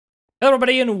Hello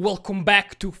everybody and welcome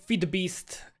back to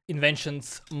FTB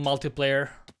Inventions multiplayer.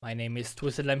 My name is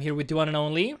Twisted and I'm here with the one and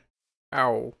only.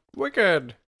 Ow,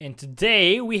 wicked. And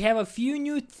today we have a few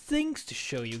new things to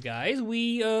show you guys.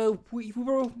 We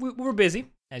were busy,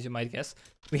 as you might guess.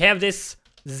 We have this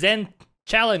Zen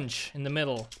challenge in the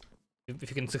middle. If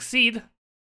you can succeed,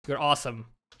 you're awesome.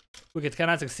 Wicked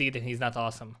cannot succeed and he's not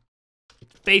awesome.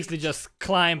 Basically just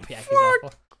climb. Yeah, he's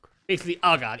awful. Basically,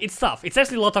 oh god, it's tough. It's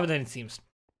actually a lot tougher than it seems.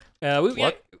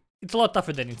 It's a lot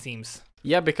tougher than it seems.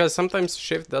 Yeah, because sometimes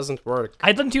shift doesn't work.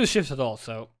 I don't use shift at all,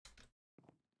 so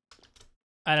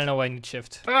I don't know why I need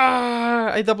shift.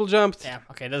 Ah, I double jumped. Yeah,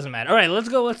 okay, doesn't matter. All right, let's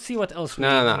go. Let's see what else we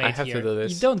No, made I have here. to do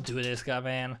this. You don't do this, guy,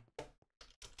 man.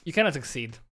 You cannot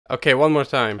succeed. Okay, one more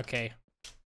time. Okay,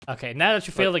 okay. Now that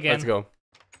you failed again, Let's go.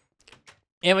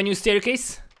 you have a new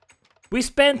staircase. We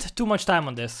spent too much time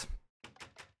on this.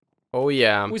 Oh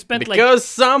yeah, We spent because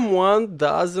someone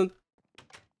doesn't.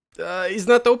 Is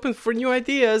not open for new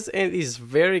ideas and is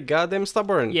very goddamn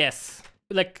stubborn. Yes,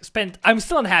 I'm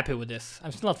still unhappy with this.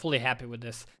 I'm still not fully happy with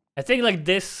this. I think like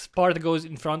this part that goes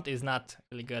in front is not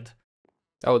really good.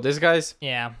 Oh, these guys?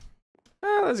 Yeah.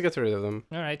 Let's get rid of them.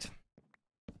 All right.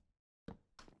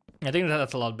 I think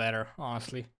that's a lot better,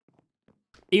 honestly.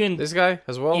 Even This guy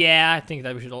as well? yeah, I think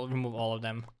that we should remove all of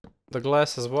them. The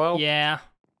glass as well? Yeah.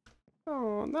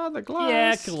 Oh, not the glass.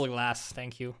 Yeah, kill the glass.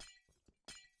 Thank you.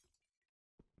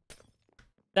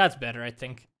 That's better, I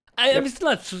think. I'm still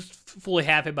not fully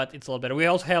happy, but it's a lot better. We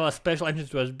also have a special entrance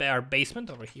to our basement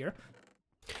over here.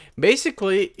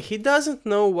 Basically, he doesn't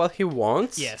know what he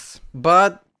wants. Yes.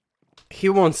 But he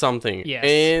wants something. Yes.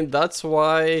 And that's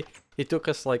why it took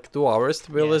us like 2 hours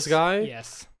to build this guy.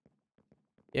 Yes.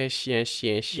 Yes.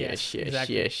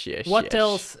 Exactly. What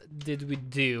else did we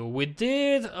do? We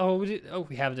did. Oh,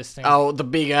 we have this thing. Oh, the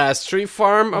big ass tree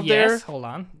farm up there. Yes. Hold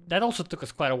on. That also took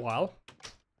us quite a while.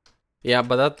 Yeah,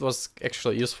 but that was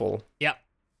actually useful. Yeah.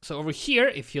 So over here,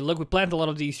 if you look, we planted a lot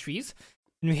of these trees.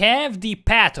 And we have the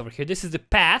path over here. This is the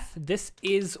path. This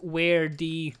is where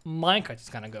the minecart is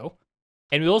gonna go.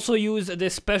 And we also use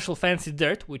this special fancy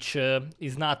dirt, which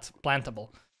is not plantable.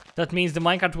 That means the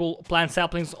minecart will plant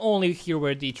saplings only here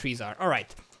where the trees are. All right.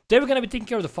 Then we're gonna be taking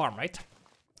care of the farm, right?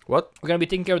 What? We're gonna be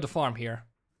taking care of the farm here.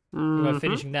 We're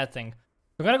finishing that thing.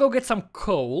 We're gonna go get some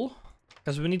coal.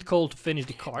 Because we need coal to finish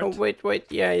the cart. Oh, wait.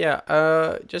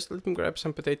 Yeah. Just let me grab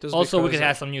some potatoes. Also, we could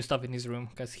have some new stuff in his room,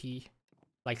 because he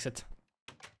likes it.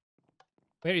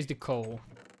 Where is the coal?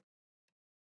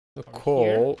 The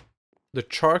coal. The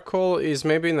charcoal is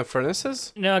maybe in the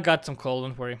furnaces? No, I got some coal,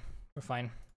 don't worry. We're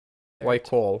fine. Why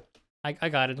coal? I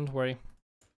got it, don't worry.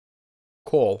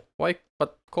 Coal. Why?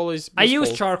 But coal is I use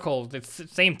useful. charcoal, it's the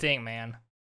same thing, man.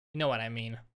 You know what I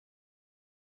mean.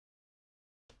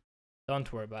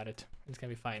 Don't worry about it. It's gonna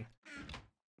be fine.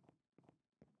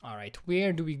 Alright,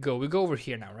 where do we go? We go over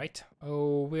here now, right?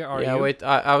 Oh, where are you? Yeah, wait.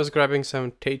 I was grabbing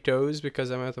some potatoes because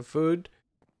I'm out of food.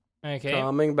 Okay.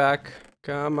 Coming back.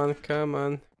 Come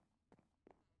on.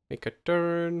 Make a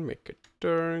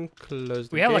turn, close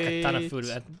the We have like a gate. ton of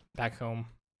food back home.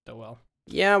 So well.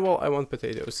 Yeah, well, I want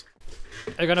potatoes.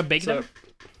 Are you gonna bake them?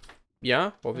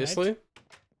 Yeah, obviously.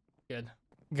 Good.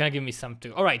 You're gonna give me some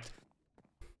too. Alright.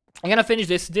 I'm gonna finish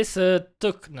this. This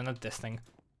took... No, not this thing.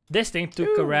 This thing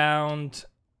took around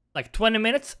like 20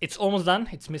 minutes. It's almost done.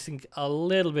 It's missing a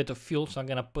little bit of fuel, so I'm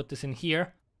gonna put this in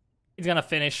here. It's gonna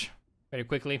finish very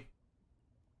quickly.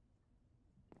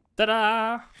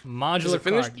 Ta-da! Modular Is it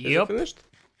finished? cart. Is Yep. it finished?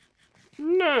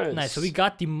 Nice. Nice. So we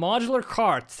got the modular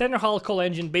cart. Center hull, coal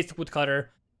engine, basic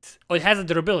woodcutter. Oh, it has a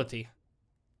durability.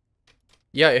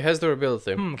 Yeah, it has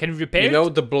durability. Can we repair You it? know,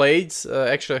 the blades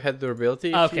actually had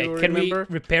durability. Okay, if you can remember.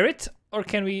 we repair it? Or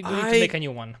can we do we need to make a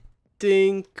new one?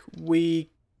 Think we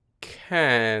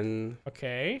can.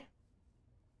 Okay.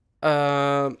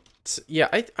 Yeah,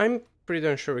 I'm pretty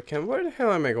darn sure we can. Where the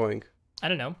hell am I going? I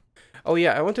don't know. Oh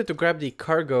yeah, I wanted to grab the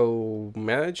cargo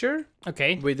manager.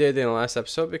 Okay. We did in the last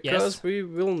episode because Yes. we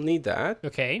will need that.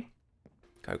 Okay.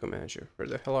 Cargo manager, where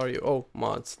the hell are you? Oh,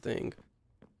 mods thing.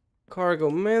 Cargo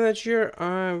manager,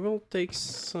 I will take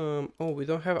some... Oh, we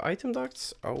don't have item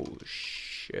ducts? Oh,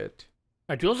 shit.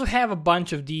 Alright, we also have a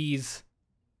bunch of these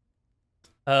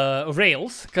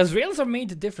rails, because rails are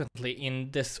made differently in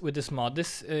this with this mod.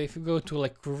 This if you go to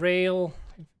like rail,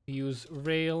 if you use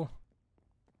rail.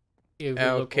 If we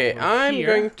look Okay, over I'm here-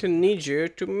 going to need you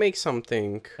to make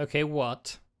something. Okay,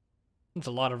 what? It's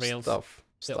a lot of rails. Stuff.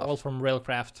 They're all from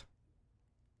Railcraft.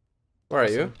 Where are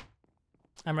you? Awesome.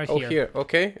 I'm right Oh, here. here.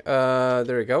 Okay.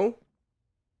 There we go.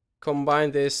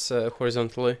 Combine this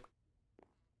horizontally.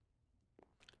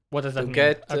 What does that To mean?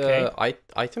 get Okay.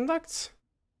 item ducts?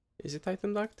 Is it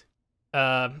item duct?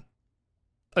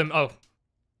 Oh,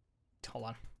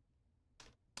 hold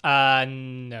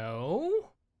on. No.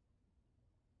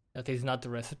 That is not the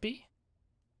recipe.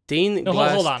 Tin, No,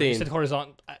 glass, hold on. You tin. said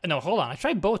horizontal. No, hold on. I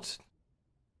tried both.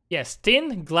 Yes,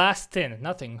 tin, glass, tin.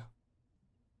 Nothing.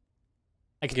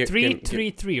 Like Give- 3, give-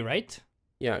 3, 3, right?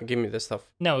 Yeah, give me the stuff.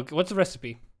 No, what's the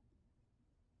recipe?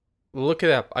 Look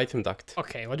it up. Item duct.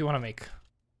 Okay, what do you want to make?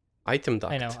 Item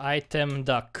duct. I know, item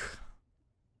duct.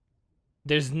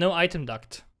 There's no item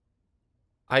duct.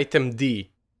 Item D.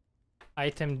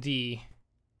 Item D.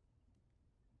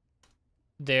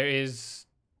 There's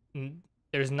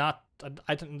not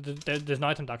item. There's no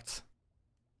item ducts.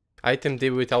 Item D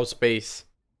without space.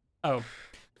 Oh.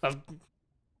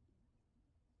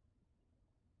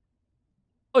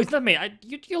 Oh, it's not me.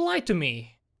 You lied to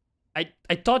me. I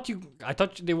thought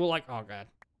they were like, oh god.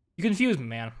 You confused me,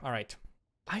 man. All right.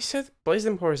 I said place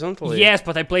them horizontally. Yes,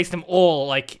 but I placed them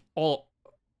all all.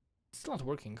 It's not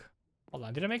working. Hold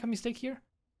on. Did I make a mistake here?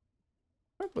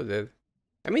 Probably did.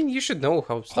 I mean, you should know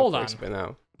how stuff Hold works on. by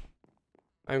now.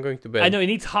 I'm going to bed. I know it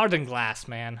needs hardened glass,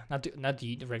 man. Not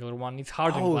the regular one. It needs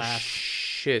hardened Oh glass.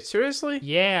 shit! Seriously?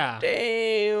 Yeah.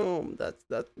 Damn.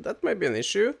 That might be an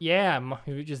issue. Yeah.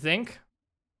 You just think?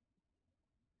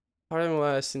 Hardened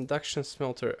glass induction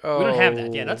smelter. Oh. We don't have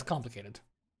that. Yeah, that's complicated.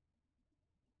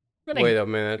 Wait a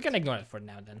We minute. can ignore it for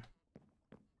now then.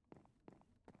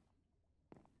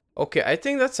 Okay, I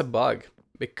think that's a bug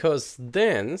because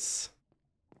dense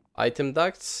item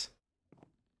ducts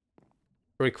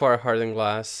require hardened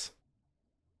glass.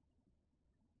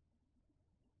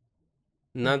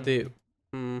 Not the.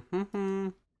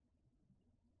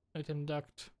 Item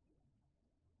duct.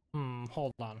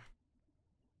 Hold on.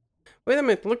 Wait a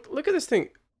minute. Look at this thing.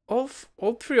 All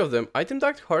three of them. Item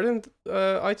duct, hardened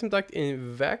item duct, and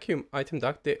vacuum item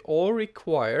duct. They all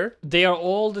require. They are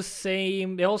all the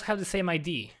same. They all have the same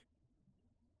ID.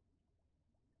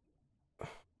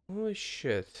 Holy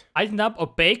shit. Item up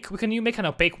opaque. You make an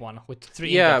opaque one with 3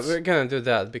 Yeah, ingots. we're gonna do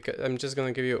that because I'm just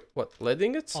gonna give you what, lead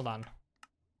ingots? Hold on.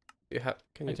 You have?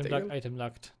 Can you Item take duct. them? Item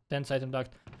duct. Dense item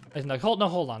duct. Item duct. Hold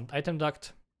on. Item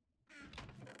duct.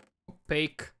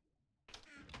 Opaque.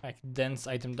 Like dense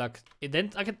item duct.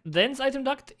 Dense item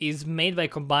duct is made by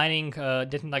combining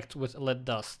item duct with lead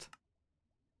dust.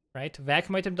 Right?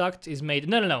 Vacuum item duct is made.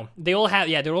 No. They all have.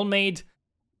 Yeah, they're all made.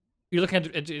 You're looking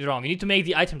at it wrong. You need to make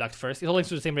the item duct first. It all links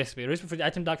to the same recipe. The recipe for the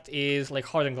item duct is like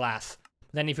hardened glass.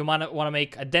 Then if you want to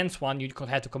make a dense one, you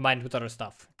have to combine it with other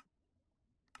stuff.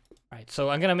 Right. So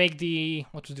I'm gonna make the.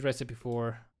 What was the recipe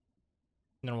for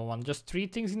normal one? Just 3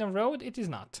 things in a row? It is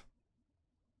not.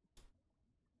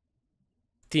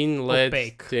 Tin, lead,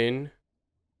 Opaque. tin.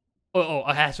 Oh,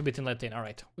 it has to be tin lead tin. All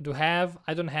right. I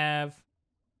don't have.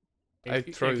 I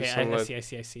throw you some I lead.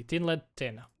 see. Tin lead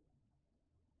tin.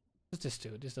 What's this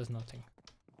do? This does nothing.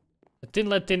 The tin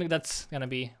lead tin. That's gonna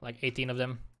be like 18 of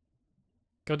them.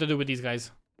 What to do with these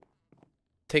guys?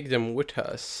 Take them with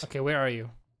us. Okay, where are you?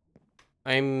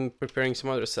 I'm preparing some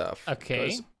other stuff. Okay.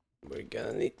 'cause we're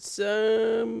gonna need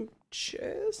some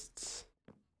chests.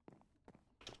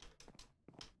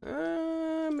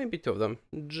 Maybe 2 of them,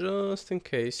 just in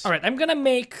case. All right, I'm gonna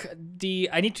make the.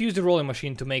 I need to use the rolling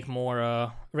machine to make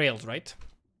more rails, right?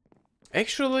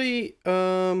 Actually,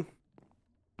 oh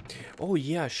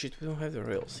yeah, shit, we don't have the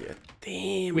rails yet.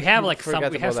 Damn. We have I like some.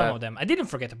 forgot We have about some that. of them. We didn't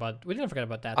forget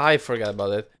about that. I forgot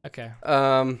about it. Okay.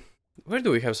 Where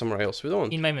do we have some rails? We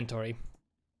don't. In my inventory.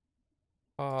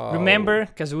 Oh. Remember,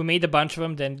 because we made a bunch of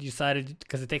them, then decided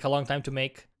because they take a long time to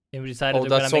make. Then we decided. Oh, we're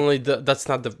that's gonna only that's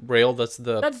not the rail. That's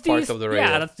the part of the rail.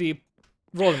 Yeah, that's the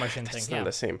rolling machine That's thing. not Yeah,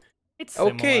 the same. it's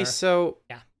Okay, similar. so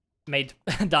Made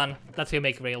done. That's how you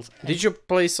make rails. did you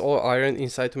place all iron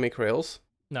inside to make rails?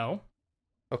 No.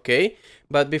 Okay,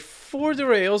 but before the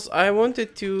rails, I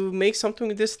wanted to make something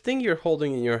with this thing you're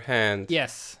holding in your hand.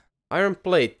 Yes. Iron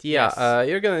plate. Yeah. Yes.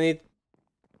 You're gonna need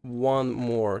 1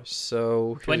 more.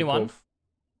 So here you 21. go.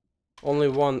 Only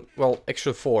 1. Well,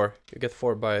 actually 4. You get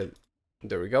 4 by.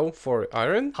 There we go. 4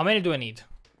 iron. How many do I need?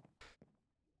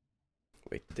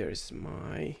 Wait, there's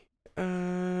my.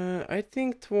 I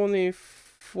think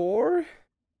 24.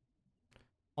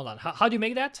 Hold on. How do you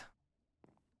make that?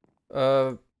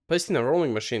 Placed in a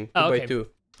rolling machine. 2 Oh, by okay. 2.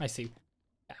 I see.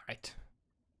 Yeah, right.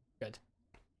 Good.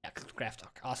 Yeah, craft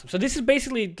talk. Awesome. So this is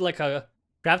basically like a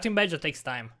crafting badge that takes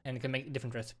time and can make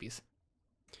different recipes.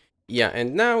 Yeah,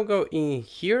 and now go in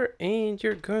here and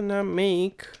you're gonna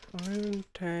make iron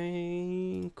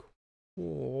tank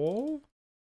wall.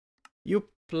 You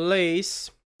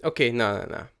place. Okay,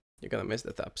 no. You're gonna mess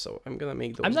that up, so I'm gonna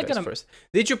make those I'm not guys gonna- first.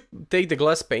 Did you take the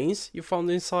glass panes you found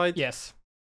inside? Yes.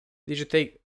 Did you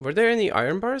take? Were there any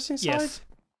iron bars inside? Yes.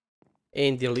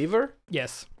 And the lever?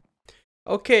 Yes.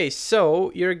 Okay,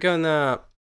 so you're gonna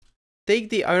take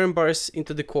the iron bars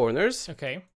into the corners,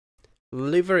 Okay.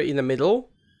 lever in the middle,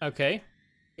 Okay.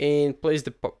 and place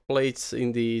the plates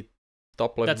in the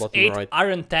top left, That's bottom 8 right.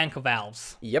 iron tank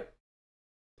valves. Yep.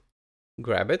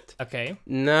 Grab it. Okay.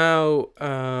 Now,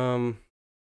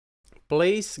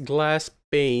 place glass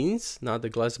panes, not the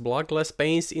glass block, glass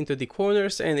panes into the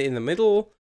corners and in the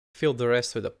middle. Fill the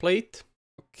rest with a plate.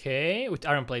 Okay, with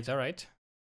iron plates, alright.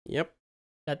 Yep.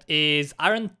 That is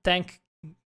iron tank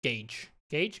gauge.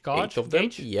 Gauge? 8 of them.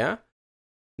 Gauge? Yeah.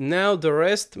 Now the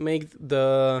rest make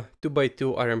the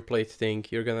 2x2 iron plate thing.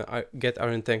 You're gonna get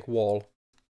iron tank wall.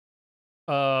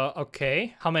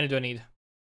 Okay. How many do I need?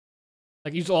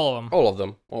 Like, use all of them. All of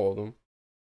them. All of them.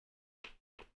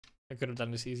 I could have done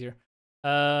this easier.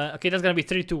 Okay, that's gonna be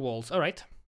 32 walls. Alright.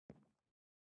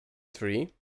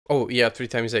 3. Oh, yeah, 3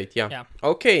 times 8. Yeah. Yeah.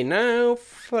 Okay, now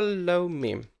follow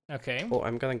me. Okay. Oh,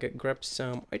 I'm gonna grab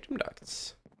some item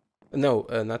ducts. No,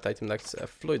 not item ducts,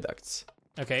 fluid ducts.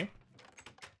 Okay.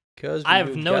 Cause I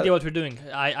have no idea what we're doing.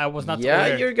 I was not aware.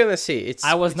 Yeah, you're gonna see.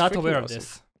 I was not freaking aware of awesome.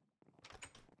 this.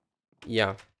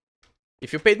 Yeah.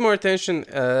 If you paid more attention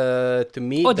to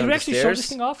me Oh, down did we the actually show stairs... this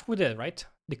thing off? We did, right?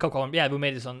 The cocoa column. Yeah, we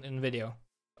made this in video.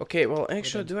 Okay, well,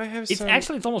 actually, do I have It's some...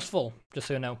 actually, it's almost full, just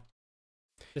so you know.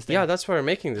 This thing. Yeah, that's why we're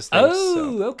making this thing.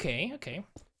 Oh, okay, okay.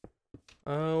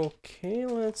 Okay,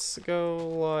 let's go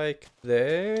like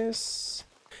this.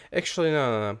 Actually,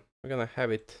 no. We're gonna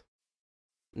have it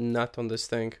not on this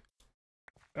thing.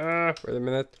 Wait a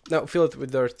minute. No, fill it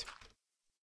with dirt.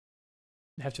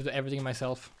 I have to do everything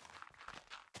myself.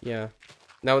 Yeah.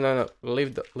 No.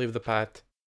 Leave the path.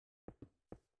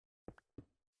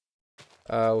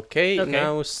 Okay,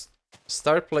 now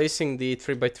start placing the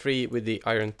 3x3 with the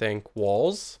iron tank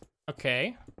walls.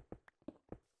 Okay.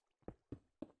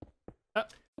 Oh,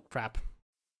 crap.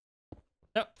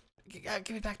 No,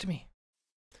 give it back to me.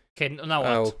 Okay, now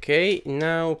what? Okay,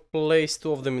 now place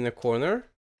 2 of them in a corner.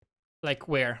 Like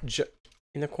where?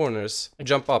 In the corners.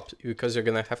 Jump up, because you're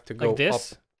gonna have to go like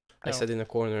this? up. I said in the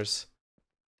corners.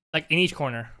 Like in each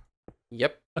corner?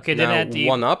 Yep. Okay, now then add the...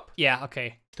 one up. Yeah,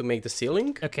 okay. To make the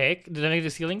ceiling. Okay, did I make the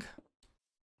ceiling?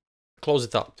 Close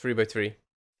it up, 3x3.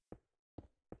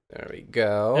 There we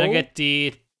go. Then I get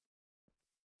the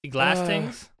glass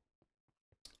things?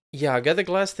 Yeah, get the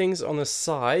glass things on the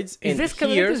sides. Is and this, can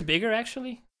we here, make this bigger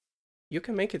actually? you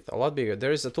can make it a lot bigger.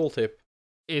 There is a tooltip.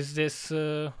 Is this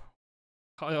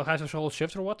height to hold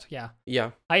shift or what? Yeah.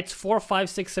 Yeah. Heights 4, 5,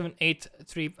 6, 7, 8,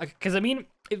 3. Because I mean,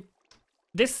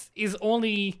 this is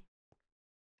only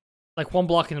like 1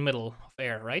 block in the middle of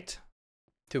air, right?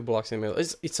 2 blocks in the middle.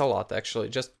 It's a lot actually.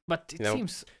 Just but it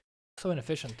seems so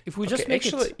inefficient. If we just make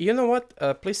actually, you know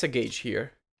what? Place a gauge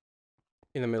here.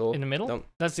 In the middle. In the middle? Don't,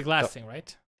 that's the glass thing,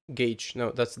 right? Gauge.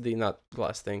 No, that's the not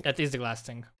glass thing. That is the glass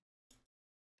thing.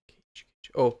 Gauge.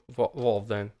 Oh, valve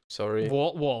then. Sorry.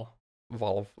 Wall.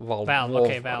 Valve.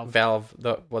 Okay, valve. Valve.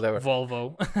 The whatever.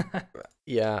 Volvo.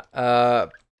 Yeah.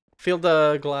 Fill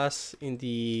the glass in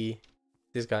these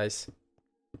guys.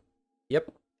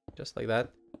 Yep. Just like that.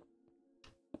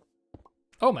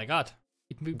 Oh my god.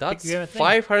 That's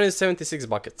 576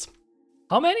 buckets.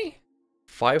 How many?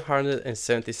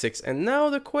 576. And now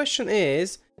the question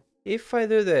is, if I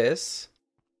do this,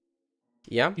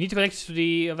 yeah. You need to connect to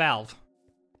the valve,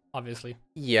 obviously.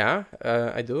 Yeah,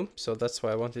 I do. So that's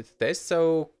why I wanted to test.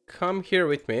 So come here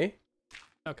with me.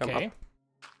 Okay. Come up.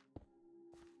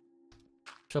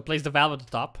 Should I place the valve at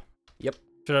the top? Yep.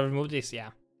 Should I remove this? Yeah.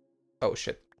 Oh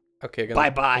shit. Okay.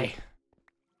 Bye.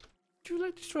 Should you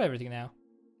like destroy everything now?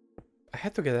 I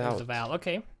had to get There's out. the valve.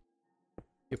 Okay.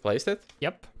 You placed it?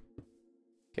 Yep.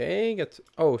 Okay.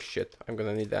 Oh shit. I'm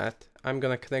gonna need that. I'm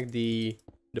gonna connect the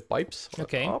pipes.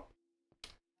 Okay. Up.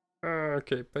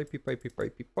 Okay.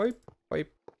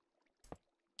 Pipe.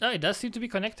 Oh, it does seem to be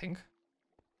connecting.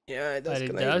 Yeah, it does But it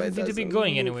connect. doesn't seem to be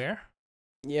going anywhere.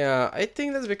 Yeah, I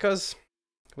think that's because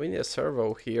we need a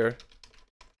servo here.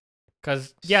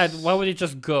 Cause yeah, why would it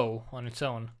just go on its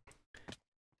own?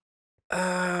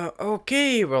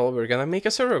 Okay, well, we're gonna make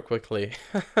a servo quickly.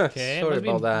 Okay, Sorry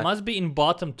about that. Must be in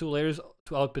bottom 2 layers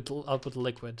to output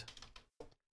liquid.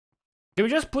 Can we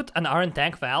just put an iron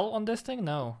tank valve on this thing?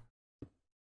 No.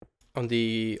 On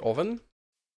the oven?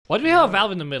 Why do we have a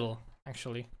valve in the middle,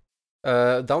 actually?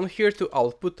 Down here to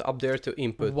output, up there to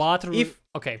input. Water.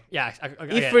 Okay, yeah.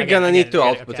 If we're gonna need to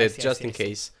output it, just in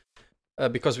case.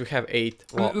 Because we have 8.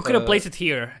 Well, we could have placed it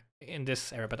here in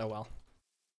this area, but oh well.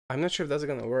 I'm not sure if that's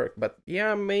gonna work, but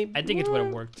yeah, maybe. I think it would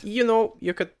have worked. You know,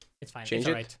 you could. It's fine. Change it's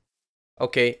it. alright.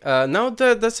 Okay, now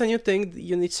that's a new thing.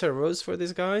 You need servos for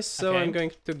these guys, so Okay. I'm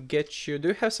going to get you. Do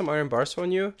you have some iron bars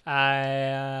on you?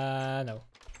 No.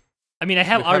 I mean, I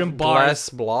have You iron bars. Glass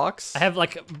blocks. I have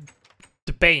like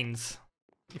the panes,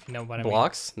 if you know what I mean.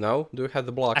 Blocks? No. Do you have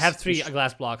the blocks? I have 3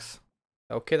 glass blocks.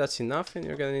 Okay, that's enough, and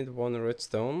you're gonna need 1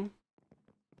 redstone.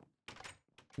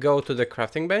 Go to the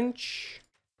crafting bench.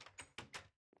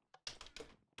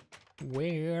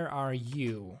 Where are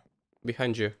you?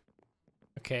 Behind you.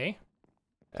 Okay.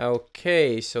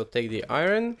 Okay, so take the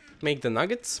iron, make the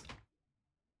nuggets.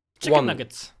 Chicken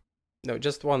nuggets. No,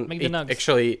 just 1. Make the nuggets.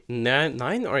 Actually,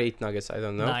 9 or 8 nuggets, I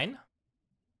don't know. 9.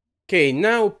 Okay,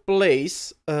 now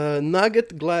place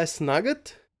nugget, glass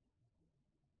nugget,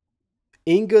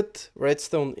 ingot,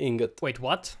 redstone ingot. Wait,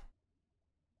 what?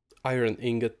 Iron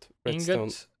ingot, redstone.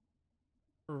 Ingot,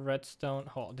 redstone.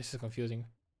 Oh, this is confusing.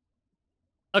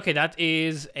 Okay, that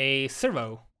is a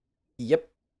servo. Yep.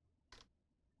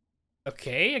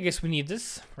 Okay, I guess we need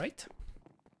this, right?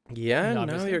 Yeah, now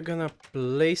Obviously. you're gonna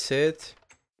place it.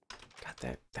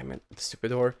 God damn it, the stupid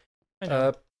door. I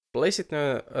know. Place it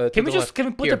now. Can we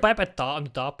put here. the pipe on the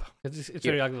top? It's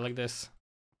very ugly like this.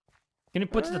 Can you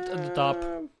put it at the top,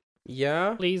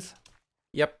 Yeah. please?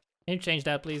 Yep. Can you change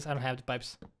that, please? I don't have the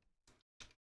pipes.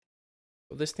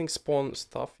 Will this thing spawn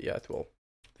stuff? Yeah, it will.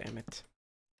 Damn it.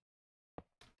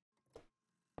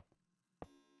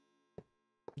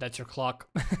 That's your clock.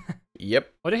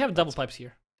 Yep. Why do you have double pipes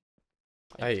here?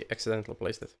 I accidentally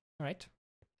placed it. All right.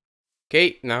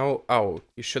 Okay, now. Oh,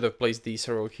 you should have placed the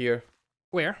servo here.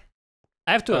 Where?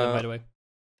 I have 2 of them, by the way.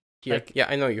 Here. Like, yeah,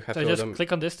 I know you have So 2 I of just them.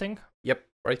 click on this thing. Yep.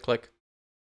 Right click.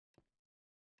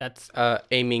 That's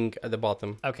Aiming at the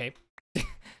bottom. okay.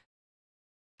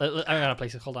 I'm gonna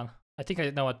place it. Hold on. I think I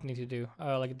know what I need to do.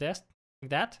 Like this,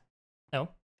 like that. No.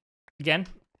 Again.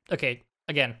 Okay.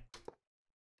 Again.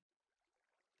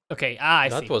 Okay. I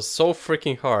see. That was so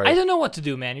freaking hard. I don't know what to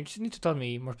do, man. You just need to tell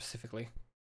me more specifically.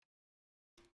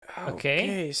 Okay.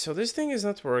 Okay, so this thing is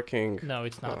not working. No,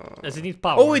 it's not. Does it need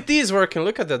power? Oh, it is working.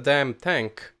 Look at the damn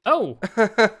tank. Oh.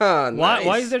 Nice.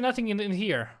 Why is there nothing in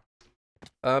here?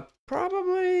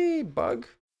 Probably bug.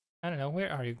 I don't know. Where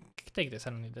are you? Take this. I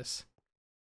don't need this.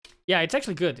 Yeah, it's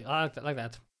actually good. I like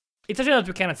that. It's actually that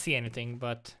we cannot see anything,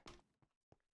 but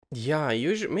Yeah,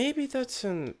 usually maybe that's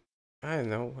an. I don't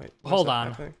know. Wait, what's Hold that on.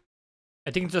 happening?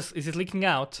 I think just is it leaking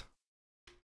out?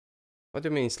 What do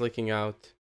you mean it's leaking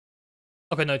out?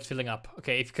 Okay, no, it's filling up.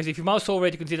 Okay, because if you mouse over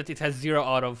it, you can see that it has 0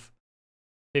 out of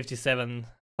 57,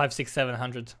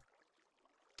 56700.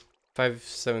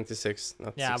 576,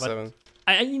 not Yeah, 67.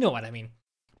 But you know what I mean.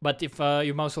 But if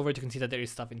you mouse over it, you can see that there is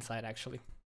stuff inside actually.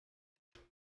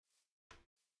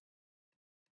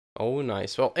 Oh,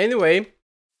 nice. Well, anyway,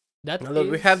 Now that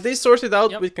we have this sorted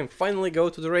out, Yep. we can finally go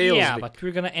to the rails. Yeah, but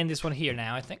we're gonna end this one here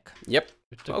now, I think. Yep.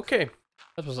 Okay.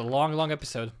 That was a long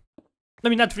episode. I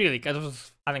mean, not really, because it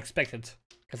was unexpected.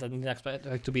 Because I didn't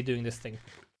expect to be doing this thing.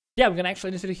 Yeah, we're gonna actually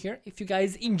end this video here. If you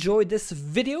guys enjoyed this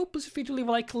video, please feel free to leave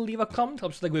a like, leave a comment.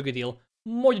 Helps with a good deal.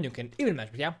 More than you can even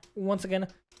imagine. Yeah, once again,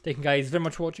 thank you guys very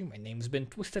much for watching. My name's been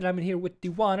Twisted. I'm here with the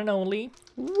one and only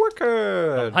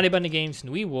Worker. Honey Bunny Games,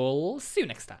 and we will see you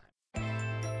next time.